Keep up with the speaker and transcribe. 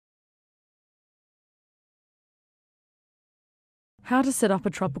How to set up a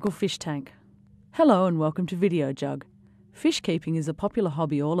tropical fish tank. Hello and welcome to Videojug. Fish keeping is a popular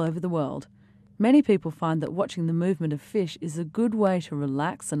hobby all over the world. Many people find that watching the movement of fish is a good way to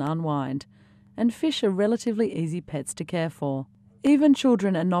relax and unwind, and fish are relatively easy pets to care for. Even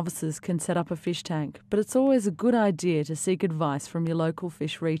children and novices can set up a fish tank, but it's always a good idea to seek advice from your local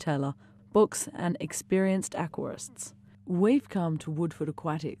fish retailer, books and experienced aquarists. We've come to Woodford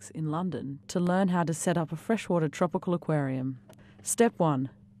Aquatics in London to learn how to set up a freshwater tropical aquarium. Step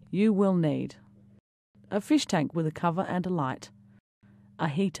 1. You will need a fish tank with a cover and a light, a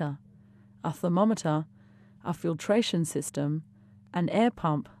heater, a thermometer, a filtration system, an air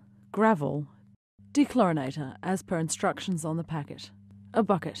pump, gravel, dechlorinator as per instructions on the packet, a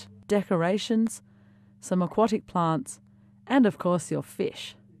bucket, decorations, some aquatic plants, and of course your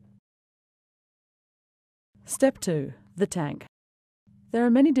fish. Step 2. The tank. There are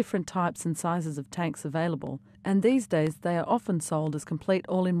many different types and sizes of tanks available, and these days they are often sold as complete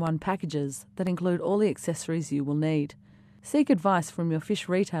all-in-one packages that include all the accessories you will need. Seek advice from your fish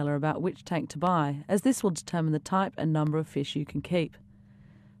retailer about which tank to buy, as this will determine the type and number of fish you can keep.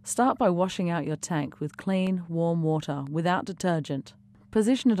 Start by washing out your tank with clean, warm water without detergent.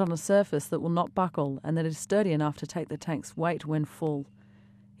 Position it on a surface that will not buckle and that is sturdy enough to take the tank's weight when full.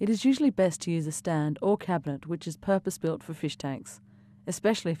 It is usually best to use a stand or cabinet which is purpose-built for fish tanks,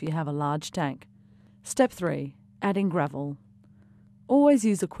 especially if you have a large tank. Step 3. Adding gravel. Always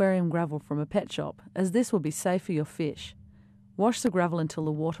use aquarium gravel from a pet shop, as this will be safe for your fish. Wash the gravel until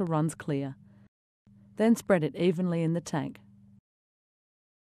the water runs clear. Then spread it evenly in the tank.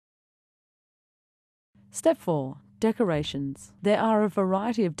 Step 4. Decorations. There are a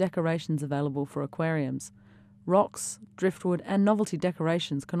variety of decorations available for aquariums. Rocks, driftwood and novelty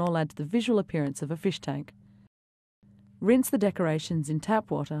decorations can all add to the visual appearance of a fish tank. Rinse the decorations in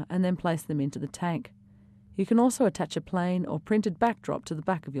tap water and then place them into the tank. You can also attach a plain or printed backdrop to the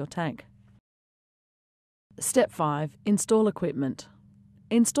back of your tank. Step 5. Install equipment.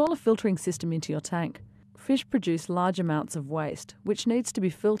 Install a filtering system into your tank. Fish produce large amounts of waste, which needs to be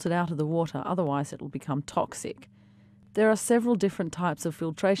filtered out of the water, otherwise it will become toxic. There are several different types of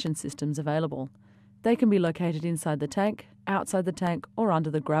filtration systems available. They can be located inside the tank, outside the tank, or under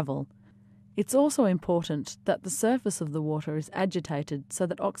the gravel. It's also important that the surface of the water is agitated so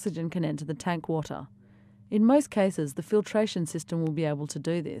that oxygen can enter the tank water. In most cases, the filtration system will be able to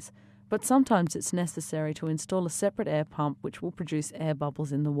do this, but sometimes it's necessary to install a separate air pump which will produce air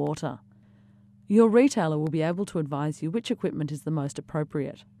bubbles in the water. Your retailer will be able to advise you which equipment is the most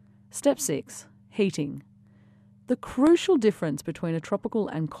appropriate. Step 6. Heating. The crucial difference between a tropical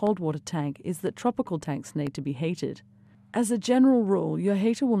and cold water tank is that tropical tanks need to be heated. As a general rule, your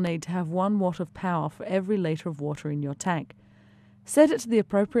heater will need to have 1 watt of power for every litre of water in your tank. Set it to the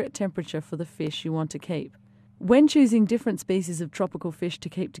appropriate temperature for the fish you want to keep. When choosing different species of tropical fish to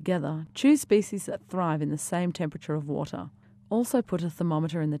keep together, choose species that thrive in the same temperature of water. Also put a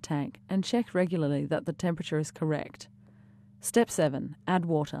thermometer in the tank and check regularly that the temperature is correct. Step 7. Add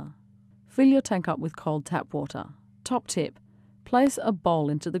water. Fill your tank up with cold tap water. Top tip: place a bowl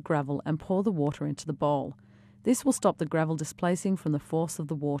into the gravel and pour the water into the bowl. This will stop the gravel displacing from the force of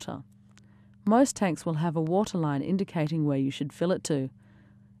the water. Most tanks will have a water line indicating where you should fill it to.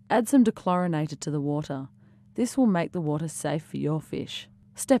 Add some dechlorinator to the water. This will make the water safe for your fish.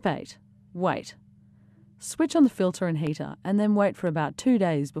 Step 8. Wait. Switch on the filter and heater and then wait for about 2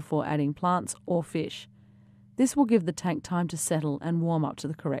 days before adding plants or fish. This will give the tank time to settle and warm up to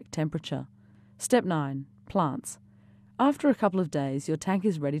the correct temperature. Step 9. Plants. After a couple of days, your tank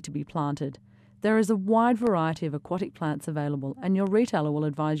is ready to be planted. There is a wide variety of aquatic plants available, and your retailer will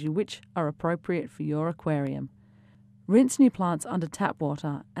advise you which are appropriate for your aquarium. Rinse new plants under tap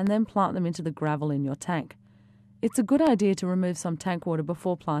water and then plant them into the gravel in your tank. It's a good idea to remove some tank water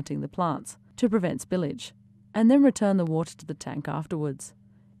before planting the plants to prevent spillage, and then return the water to the tank afterwards.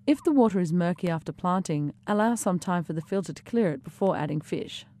 If the water is murky after planting, allow some time for the filter to clear it before adding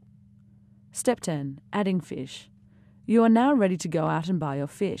fish. Step 10. Adding fish. You are now ready to go out and buy your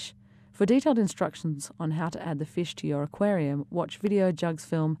fish. For detailed instructions on how to add the fish to your aquarium, watch Videojug's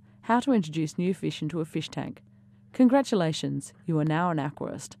film, How to Introduce New Fish into a Fish Tank. Congratulations, you are now an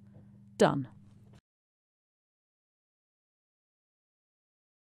aquarist. Done.